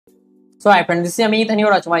So hi friends, this is Amit and you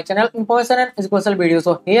are watching my channel Information and Educational Video.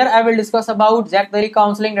 So here I will discuss about Jac Delhi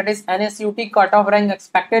counseling, that is NSUT cutoff rank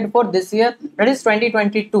expected for this year, that is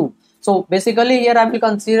 2022. So basically here I will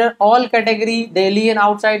consider all category, Delhi and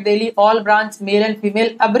outside Delhi, all branch, male and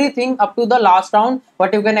female, everything up to the last round,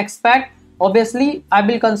 what you can expect. Obviously I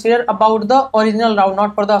will consider about the original round,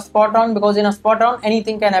 not for the spot round, because in a spot round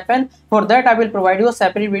anything can happen. For that I will provide you a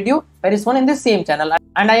separate video very soon in the same channel,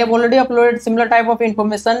 and I have already uploaded similar type of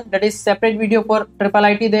information, that is separate video for triple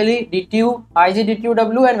IT Delhi, DTU,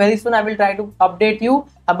 IGDTUW, and very soon I will try to update you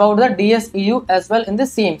about the DSEU as well in the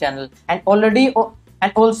same channel. And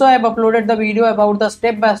also I have uploaded the video about the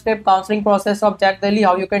step-by-step counseling process of Jac Delhi,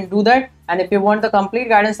 how you can do that, and if you want the complete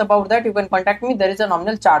guidance about that, you can contact me. There is a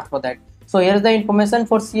nominal charge for that. So here's the information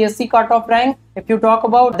for CSC cutoff rank. If you talk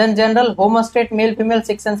about then general, home state, male, female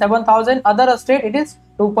 6 and 7,000. Other state it is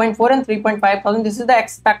 2.4 and 3.5 thousand. This is the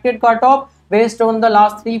expected cutoff based on the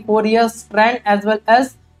last 3-4 years trend as well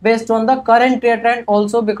as based on the current year trend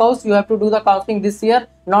also, because you have to do the counseling this year,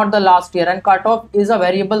 not the last year, and cutoff is a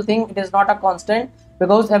variable thing. It is not a constant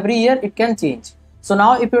because every year it can change. So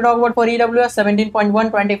now if you talk about for EWS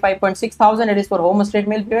 17.1, 25.6 thousand, it is for home state,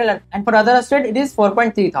 male, female, and for other state it is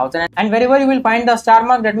 4.3 thousand. And wherever you will find the star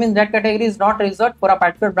mark, that means that category is not reserved for a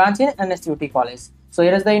particular branch in NSUT college. So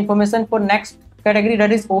here is the information for next category,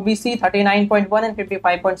 that is OBC 39.1 and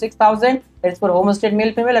 55.6 thousand. It is for home state,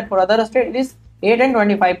 male, female, and for other state it is 8 and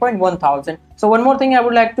 25.1 thousand. So one more thing I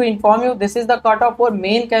would like to inform you, this is the cutoff for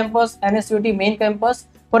main campus, NSUT main campus.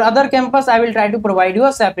 For other campus I will try to provide you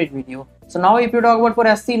a separate video. So now if you talk about for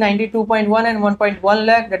SC 92.1 and 1.1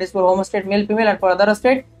 lakh, that is for home state, male, female, and for other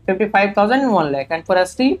state 55,000 and 1 lakh, and for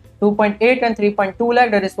ST 2.8 and 3.2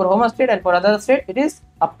 lakh, that is for home state, and for other state it is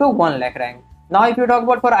up to 1 lakh rank. Now if you talk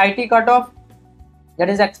about for IT cutoff, that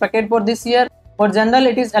is expected for this year, for general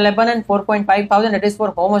it is 11 and 4.5 thousand, that is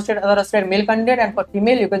for home state, other state, male candidate, and for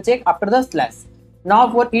female you can check after the slash. Now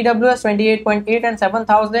for EWS 28.8 and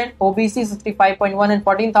 7,000, OBC 65.1 and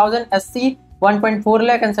 14,000, SC 1.4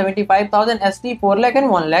 lakh and 75,000, ST 4 lakh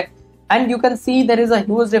and 1 lakh. And you can see there is a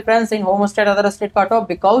huge difference in home state, other state cutoff,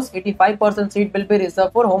 because 85% seat will be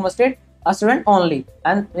reserved for home state a student only,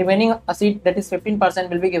 and remaining a seat, that is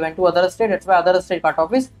 15%, will be given to other state. That's why other state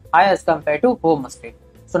cutoff is high as compared to home state.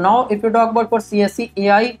 So now if you talk about for CSC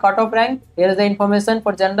AI cutoff rank, here is the information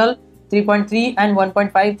for general 3.3 and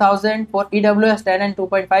 1.5 thousand, for EWS 10 and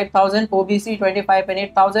 2.5 thousand, OBC 25 and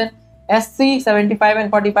 8,000, SC 75 and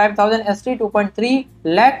 45,000, ST 2.3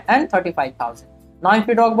 lakh and 35,000. Now if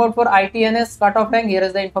you talk about for ITNS cutoff rank, here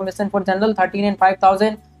is the information for general 13 and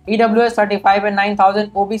 5,000, EWS 35 and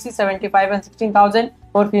 9,000, OBC 75 and 16,000.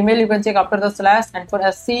 For female you can check after the slash, and for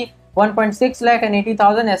SC 1.6 lakh and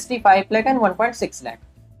 80,000, ST 5 lakh and 1.6 lakh.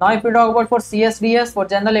 Now if you talk about for CSDS, for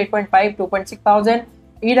general 8.5, 2.6 thousand,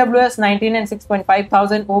 EWS 19 and 6.5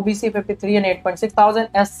 thousand, OBC 53 and 8.6 thousand,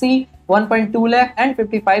 SC 1.2 lakh and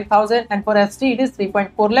 55,000, and for ST it is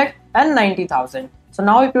 3.4 lakh and 90,000. So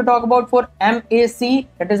now if you talk about for MAC,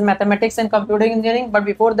 that is Mathematics and Computing Engineering, but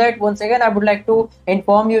before that once again I would like to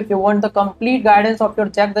inform you, if you want the complete guidance of your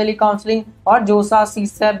Jac Delhi counseling or josaa,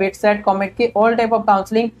 CSAT, BITSAT, COMEDK, all type of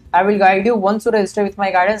counseling, I will guide you. Once you register with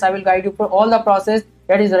my guidance, I will guide you for all the process,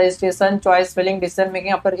 that is registration, choice filling, decision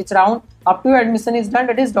making after each round, up to your admission is done,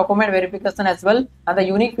 that is document verification as well. And the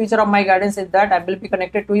unique feature of my guidance is that I will be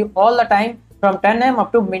connected to you all the time from 10 AM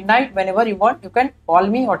up to midnight. Whenever you want, you can call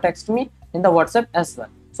me or text me in the WhatsApp as well.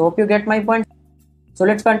 So hope you get my point. So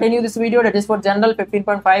let's continue this video. That is for general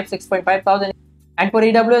 15.5, 6.5 thousand, and for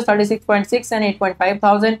EWS 36.6 and 8.5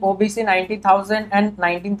 thousand, OBC 90,000 and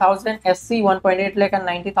 19,000, SC 1.8 lakh and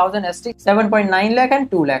 90,000, ST 7.9 lakh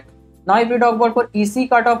and 2 lakh. Now if we talk about for EC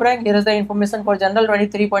cutoff rank, here is the information for general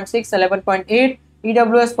 23.6, 11.8,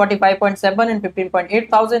 EWS 45.7 and 15.8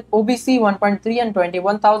 thousand, OBC 1.3 and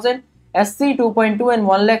 21,000, SC 2.2 and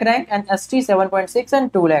 1 lakh rank, and ST 7.6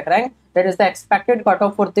 and 2 lakh rank. That is the expected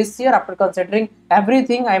cutoff for this year after considering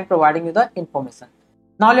everything. I am providing you the information.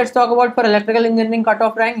 Now let's talk about for electrical engineering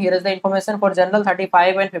cutoff rank. Here is the information for general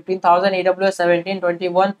 35 and 15,000, EWS 17,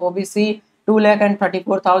 21, OBC 2 lakh and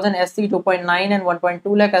 34,000, SC 2.9 and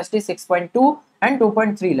 1.2 lakh, ST 6.2 and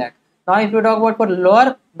 2.3 lakh. Now if you talk about for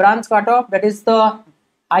lower branch cutoff, that is the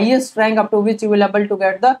highest rank up to which you will able to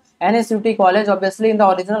get the NSUT college. Obviously in the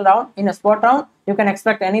original round, in a spot round you can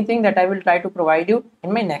expect anything, that I will try to provide you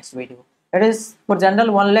in my next video. That is for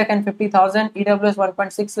general 1 lakh and 50,000, EWS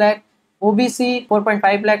 1.6 lakh, OBC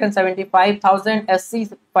 4.5 lakh and 75,000,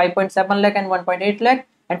 SC 5.7 lakh and 1.8 lakh,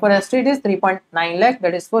 and for ST it is 3.9 lakh,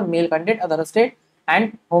 that is for male candidate, other state,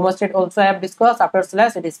 and home state also I have discussed. After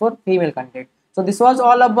slash it is for female candidate. So this was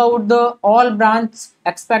all about the all branch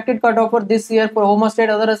expected cutoff for this year for home state,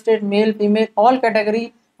 other state, male, female, all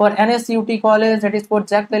category for NSUT college, that is for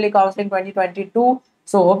Jac Delhi Counseling 2022.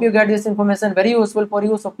 So hope you get this information very useful for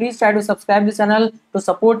you. So please try to subscribe this channel to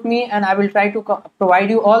support me, and I will try to provide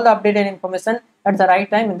you all the update and information at the right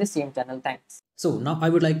time in the same channel. Thanks. So now I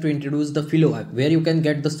would like to introduce the Philo app, where you can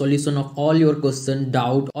get the solution of all your question,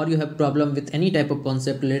 doubt, or you have problem with any type of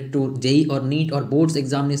concept related to JEE or NEET or boards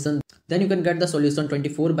examination. Then you can get the solution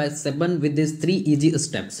 24/7 with these 3 easy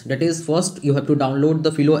steps. That is, first you have to download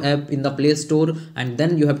the Philo app in the Play Store, and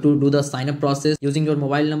then you have to do the sign up process using your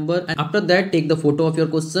mobile number. And after that, take the photo of your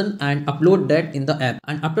question and upload that in the app.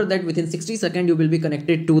 And after that, within 60 seconds, you will be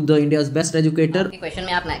connected to the India's best educator. Question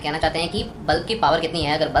में आप कहना चाहते हैं कि bulb की power कितनी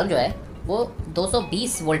है। अगर बल्ब जो है वो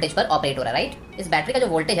 220 वोल्टेज पर ऑपरेट हो रहा है, राइट। इस बैटरी का जो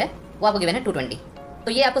वोल्टेज है वो आपको गिवन है 220।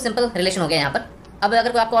 तो ये आपको सिंपल रिलेशन हो गया यहाँ पर। अब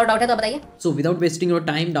अगर कोई आपको और डाउट है तो बताइए। So without wasting your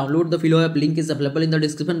time, download the Philo app. Link is available in the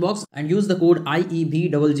description box and use the code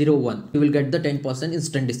IEB001. You will get the 10%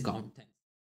 instant discount.